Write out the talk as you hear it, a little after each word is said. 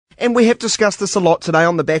And we have discussed this a lot today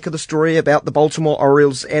on the back of the story about the Baltimore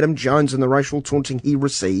Orioles' Adam Jones and the racial taunting he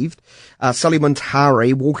received. Sulley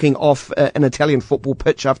Muntari walking off an Italian football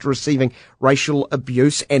pitch after receiving racial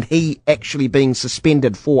abuse, and he actually being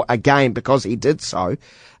suspended for a game because he did so.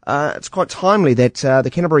 It's quite timely that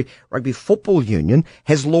the Canterbury Rugby Football Union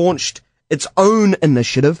has launched its own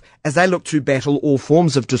initiative as they look to battle all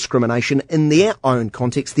forms of discrimination in their own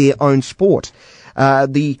context, their own sport.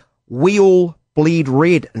 The We All Bleed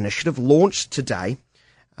Red initiative launched today,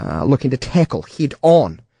 looking to tackle head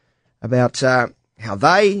on about how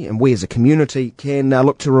they and we as a community can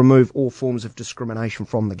look to remove all forms of discrimination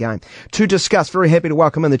from the game. To discuss, very happy to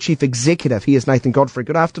welcome in the Chief Executive. He is Nathan Godfrey.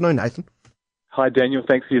 Good afternoon, Nathan. Hi, Daniel.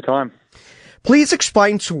 Thanks for your time. Please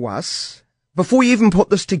explain to us, before you even put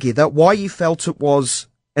this together, why you felt it was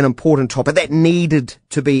an important topic that needed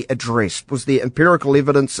to be addressed. Was there empirical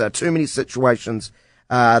evidence, too many situations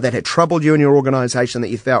that had troubled you in your organisation that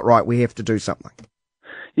you felt, right, we have to do something?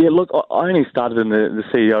 Yeah, look, I only started in the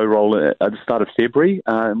CEO role at the start of February,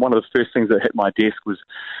 and one of the first things that hit my desk was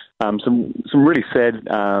some really sad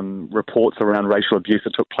reports around racial abuse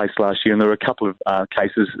that took place last year, and there were a couple of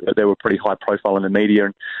cases that were pretty high profile in the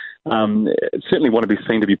media, and certainly want to be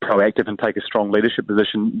seen to be proactive and take a strong leadership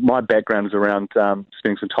position. My background is around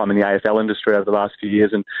spending some time in the AFL industry over the last few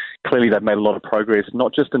years, and clearly they've made a lot of progress,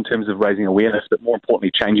 not just in terms of raising awareness, but more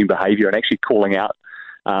importantly, changing behaviour and actually calling out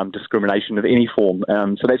discrimination of any form.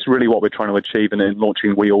 So that's really what we're trying to achieve in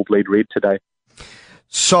launching We All Bleed Red today.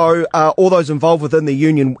 So all those involved within the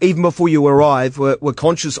union, even before you arrived, were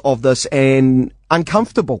conscious of this and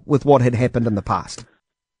uncomfortable with what had happened in the past.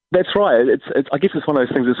 That's right. I guess it's one of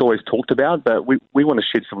those things that's always talked about, but we want to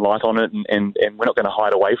shed some light on it, and we're not going to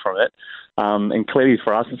hide away from it. And clearly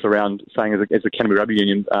for us, it's around saying as a Canterbury Rugby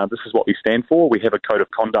Union, this is what we stand for. We have a code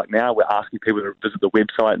of conduct now. We're asking people to visit the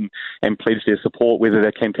website and pledge their support, whether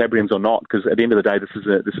they're Cantabrians or not, because at the end of the day, this is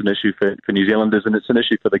an issue for New Zealanders, and it's an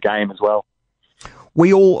issue for the game as well.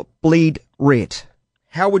 We All Bleed Red.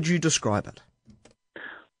 How would you describe it?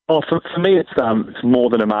 Oh, for me, it's more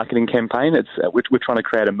than a marketing campaign. We're trying to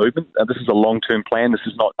create a movement. This is a long-term plan. This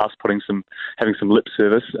is not us having some lip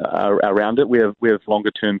service around it. We have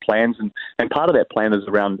longer-term plans, and part of that plan is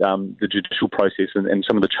around the judicial process and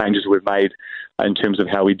some of the changes we've made in terms of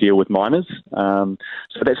how we deal with minors. So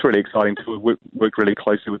that's really exciting too. We work really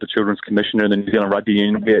closely with the Children's Commissioner and the New Zealand Rugby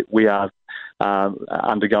Union. We are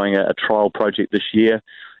undergoing a trial project this year.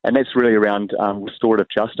 And that's really around restorative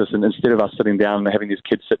justice. And instead of us sitting down and having these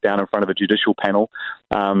kids sit down in front of a judicial panel,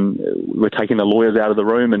 we're taking the lawyers out of the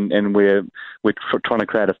room and we're trying to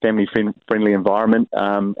create a family-friendly environment.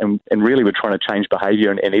 And really we're trying to change behaviour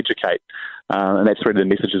and educate. And that's really the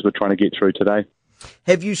messages we're trying to get through today.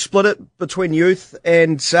 Have you split it between youth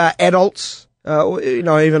and adults?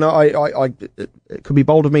 Even it could be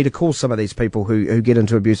bold of me to call some of these people who get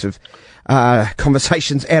into abusive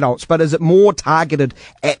conversations adults, but is it more targeted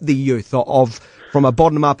at the youth from a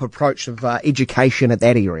bottom-up approach of education at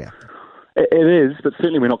that area? It is, but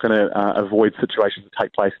certainly we're not going to avoid situations that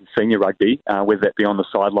take place in senior rugby, whether that be on the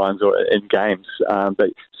sidelines or in games.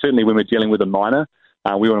 But certainly when we're dealing with a minor,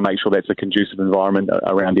 we want to make sure that's a conducive environment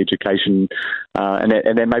around education, and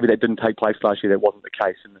then maybe that didn't take place last year. That wasn't the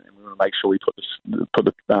case, and we want to make sure we put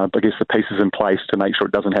the pieces in place to make sure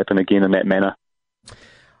it doesn't happen again in that manner.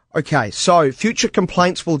 Okay, so future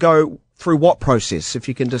complaints will go through what process? If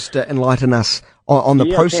you can just enlighten us on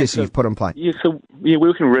the process you've put in place. We're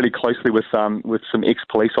working really closely with some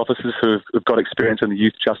ex-police officers who've got experience in the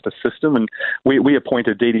youth justice system, and we appoint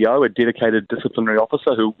a DDO, a dedicated disciplinary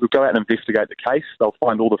officer, who will go out and investigate the case. They'll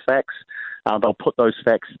find all the facts. They'll put those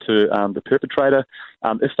facts to the perpetrator.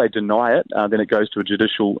 If they deny it, then it goes to a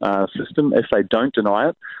judicial system. If they don't deny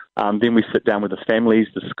it, then we sit down with the families,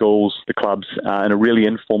 the schools, the clubs in a really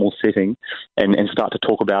informal setting and start to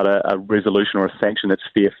talk about a resolution or a sanction that's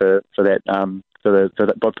fair for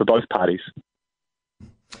both parties.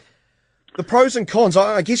 The pros and cons,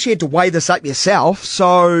 I guess you had to weigh this up yourself.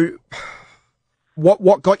 So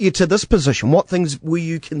what got you to this position? What things were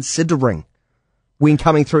you considering when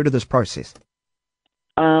coming through to this process?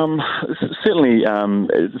 Certainly,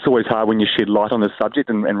 it's always hard when you shed light on this subject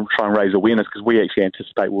and try and raise awareness, because we actually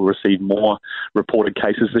anticipate we'll receive more reported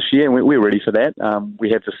cases this year, and we're ready for that.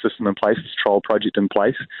 We have the system in place, this trial project in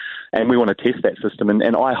place, and we want to test that system.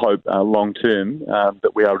 And I hope long term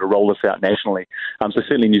that we're able to roll this out nationally. So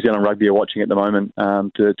certainly New Zealand Rugby are watching at the moment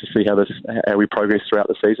to see how we progress throughout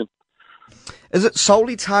the season. Is it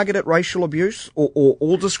solely targeted racial abuse or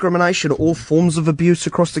all discrimination, or all forms of abuse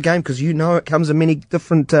across the game? Because it comes in many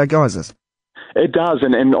different guises. It does,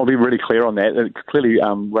 and I'll be really clear on that. Clearly,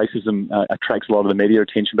 racism attracts a lot of the media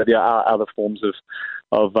attention, but there are other forms of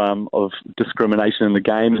of discrimination in the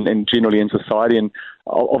game and generally in society. And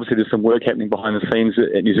obviously there's some work happening behind the scenes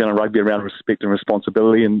at New Zealand Rugby around respect and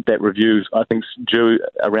responsibility, and that review, I think, is due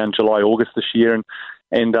around July, August this year.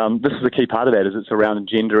 And this is a key part of that, is it's around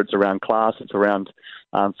gender, it's around class, it's around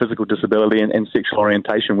physical disability and sexual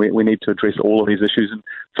orientation. We need to address all of these issues. And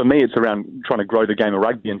for me, it's around trying to grow the game of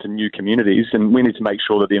rugby into new communities, and we need to make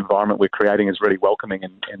sure that the environment we're creating is really welcoming.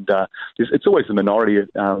 And it's always the minority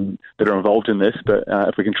that are involved in this, but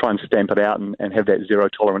if we can try and stamp it out and have that zero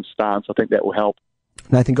tolerance stance, I think that will help.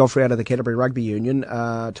 Nathan Godfrey out of the Canterbury Rugby Union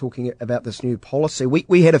talking about this new policy.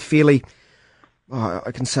 We had a fairly...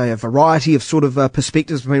 I can say a variety of sort of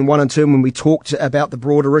perspectives between 1 and 2 when we talked about the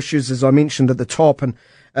broader issues, as I mentioned at the top. And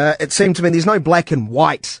it seemed to me there's no black and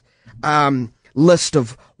white list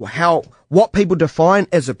of what people define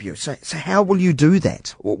as abuse. So how will you do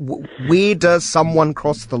that? Where does someone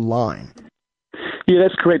cross the line? Yeah,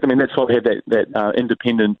 that's correct. I mean, that's why we had that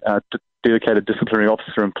independent dedicated disciplinary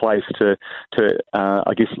officer in place to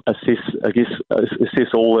assess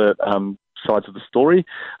all the sides of the story,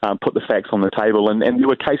 put the facts on the table. And there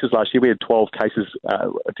were cases last year. We had 12 cases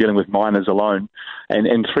dealing with minors alone,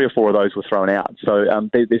 and 3 or 4 of those were thrown out. So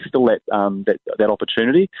there's still that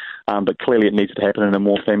opportunity, but clearly it needs to happen in a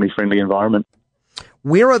more family-friendly environment.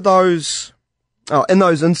 Where are those... in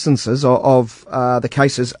those instances of the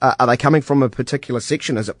cases, are they coming from a particular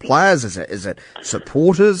section? Is it players? Is it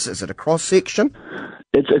supporters? Is it a cross-section?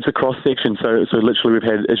 It's a cross-section. So literally we've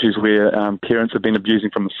had issues where parents have been abusing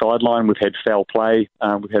from the sideline. We've had foul play.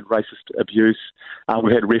 We've had racist abuse.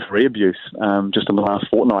 We've had referee abuse just in the last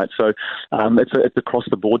fortnight. So it's across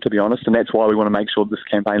the board, to be honest, and that's why we want to make sure this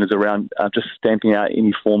campaign is around just stamping out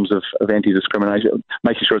any forms of anti-discrimination,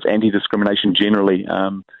 making sure it's anti-discrimination generally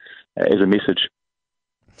as a message.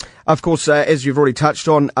 Of course, as you've already touched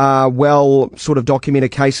on, well sort of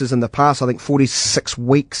documented cases in the past, I think 46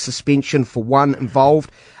 weeks suspension for one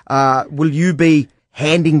involved. Will you be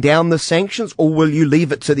handing down the sanctions, or will you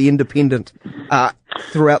leave it to the independent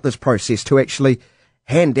throughout this process to actually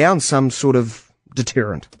hand down some sort of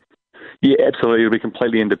deterrent? Yeah, absolutely. It'll be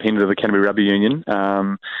completely independent of the Canterbury Rugby Union.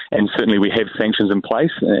 And certainly we have sanctions in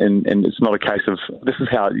place, and it's not a case of this is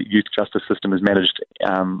how the youth justice system is managed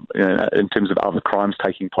in terms of other crimes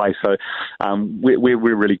taking place. So we're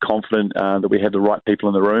really confident that we have the right people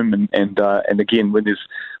in the room. And again,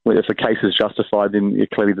 if the case is justified, then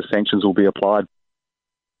clearly the sanctions will be applied.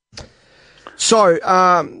 So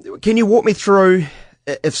can you walk me through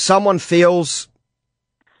if someone feels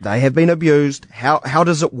they have been abused, how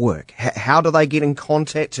does it work? How do they get in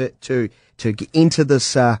contact to get into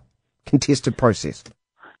this contested process?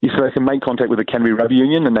 Yeah, so they can make contact with the Canterbury Rugby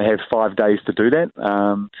Union, and they have 5 days to do that.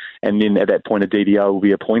 And then at that point, a DDO will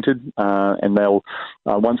be appointed, and they'll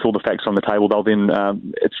once all the facts are on the table, they'll then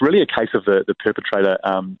it's really a case of the perpetrator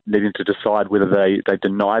needing to decide whether they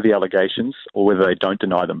deny the allegations or whether they don't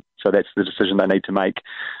deny them. So that's the decision they need to make,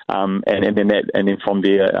 and then from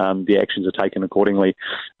there the actions are taken accordingly.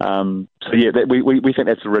 We think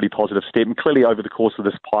that's a really positive step, and clearly over the course of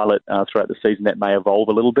this pilot throughout the season that may evolve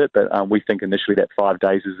a little bit, but we think initially that 5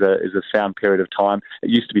 days is a sound period of time.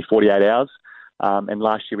 It used to be 48 hours. And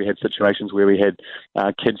last year we had situations where we had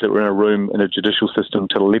kids that were in a room in a judicial system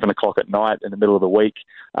till 11 o'clock at night in the middle of the week.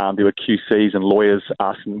 There were QCs and lawyers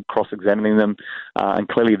asking, cross-examining them, and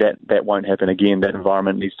clearly that won't happen again. That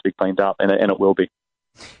environment needs to be cleaned up, and it will be.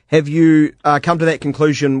 Have you come to that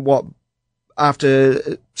conclusion,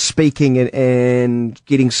 after speaking and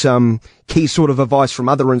getting some key sort of advice from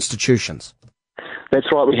other institutions? That's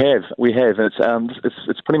right, we have.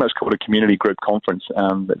 It's pretty much called a community group conference.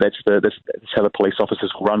 That's how the police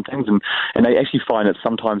officers will run things, and they actually find that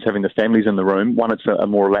sometimes having the families in the room, one, it's a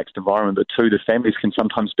more relaxed environment, but two, the families can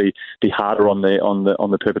sometimes be harder on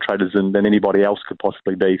the perpetrators than anybody else could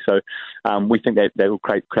possibly be. So we think that will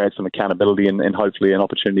create some accountability and hopefully an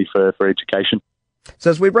opportunity for education.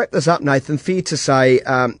 So as we wrap this up, Nathan, fair to say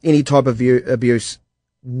any type of abuse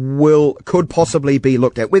could possibly be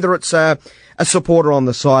looked at, whether it's a supporter on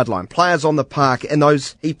the sideline, players on the park, and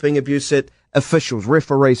those heaping abuse at officials,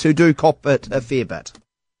 referees who do cop it a fair bit.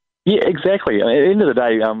 Yeah, exactly. At the end of the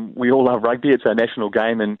day, we all love rugby. It's our national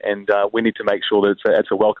game, and we need to make sure that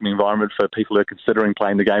it's a welcoming environment for people who are considering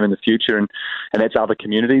playing the game in the future, and that's other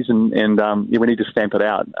communities, and we need to stamp it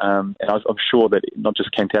out. And I'm sure that not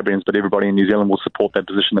just Cantabrians, but everybody in New Zealand will support that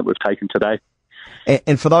position that we've taken today.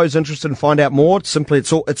 And for those interested in find out more, simply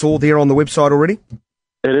it's all there on the website already?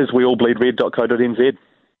 It is, weallbleedred.co.nz.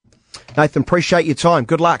 Nathan, appreciate your time.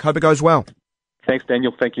 Good luck. Hope it goes well. Thanks,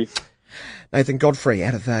 Daniel. Thank you. Nathan Godfrey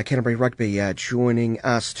out of Canterbury Rugby joining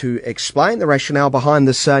us to explain the rationale behind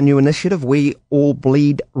this new initiative, We All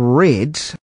Bleed Red.